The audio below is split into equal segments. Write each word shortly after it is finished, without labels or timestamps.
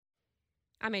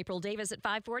I'm April Davis at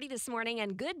 5:40 this morning,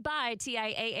 and goodbye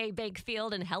TIAA Bank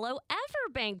Field and hello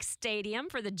Everbank Stadium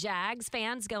for the Jags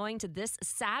fans going to this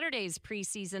Saturday's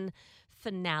preseason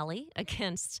finale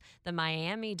against the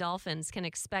Miami Dolphins. Can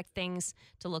expect things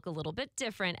to look a little bit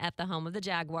different at the home of the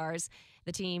Jaguars.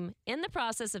 The team in the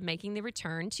process of making the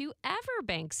return to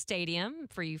Everbank Stadium.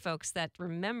 For you folks that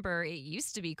remember, it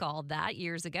used to be called that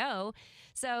years ago.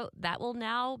 So that will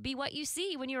now be what you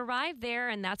see when you arrive there,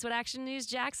 and that's what Action News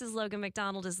Jax's Logan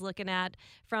MacDonald is looking at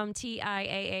from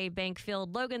TIAA Bank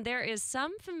Field. Logan, there is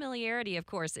some familiarity, of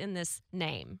course, in this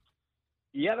name.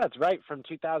 Yeah, that's right. From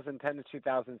 2010 to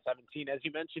 2017, as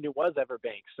you mentioned, it was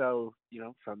Everbank. So,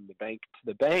 from the bank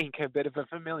to the bank, a bit of a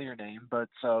familiar name. But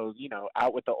so,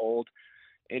 out with the old,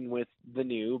 in with the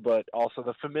new, but also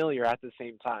the familiar at the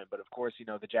same time. But of course,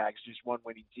 the Jags just one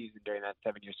winning season during that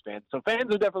 7-year span. So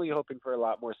fans are definitely hoping for a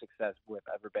lot more success with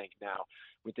Everbank now,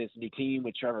 with this new team,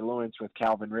 with Trevor Lawrence, with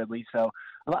Calvin Ridley. So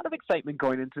a lot of excitement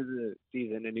going into the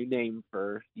season. A new name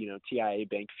for, TIA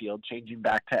Bank Field, changing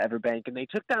back to Everbank. And they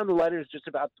took down the letters just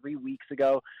about 3 weeks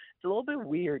ago. It's a little bit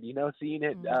weird, seeing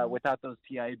it without those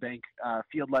TIA Bank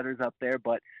Field letters up there.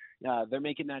 But they're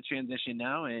making that transition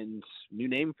now, and new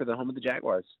name for the home of the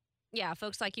Jaguars. Yeah,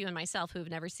 folks like you and myself who've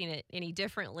never seen it any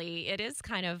differently, it is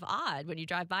kind of odd when you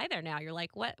drive by there now. You're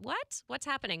like, what's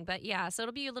happening? But yeah, so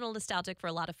it'll be a little nostalgic for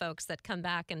a lot of folks that come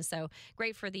back, and so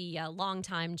great for the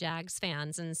longtime Jags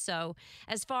fans. And so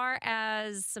as far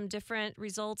as some different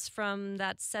results from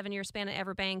that 7-year span at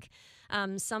Everbank,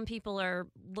 some people are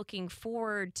looking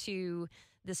forward to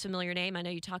this familiar name. I know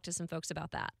you talked to some folks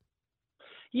about that.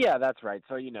 Yeah, that's right.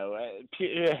 So,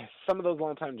 some of those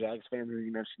longtime Jags fans, as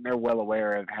you mentioned, they're well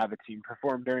aware of how the team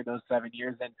performed during those 7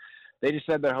 years, and they just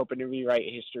said they're hoping to rewrite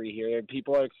history here. And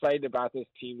people are excited about this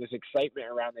team, this excitement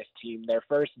around this team. Their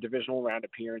first divisional round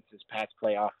appearance this past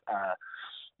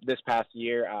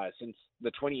year since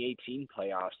the 2018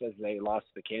 playoffs, as they lost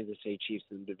to the Kansas City Chiefs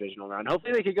in the divisional round.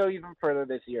 Hopefully they could go even further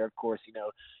this year. Of course,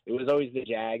 it was always the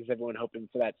Jags. Everyone hoping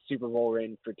for that Super Bowl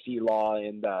win for T-Law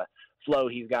and flow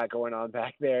he's got going on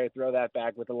back there. Throw that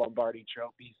back with the Lombardi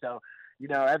Trophy. So,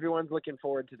 everyone's looking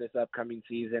forward to this upcoming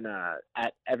season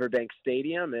at Everbank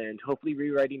Stadium and hopefully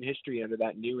rewriting history under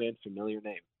that new and familiar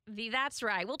name. That's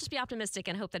right. We'll just be optimistic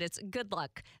and hope that it's good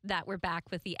luck that we're back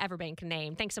with the Everbank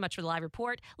name. Thanks so much for the live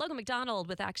report. Logan MacDonald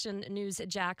with Action News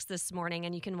Jax this morning,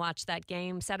 and you can watch that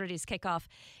game. Saturday's kickoff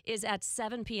is at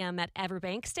 7 p.m. at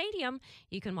Everbank Stadium.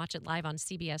 You can watch it live on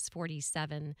CBS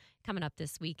 47 coming up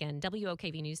this weekend.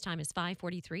 WOKV News Time is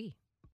 5:43.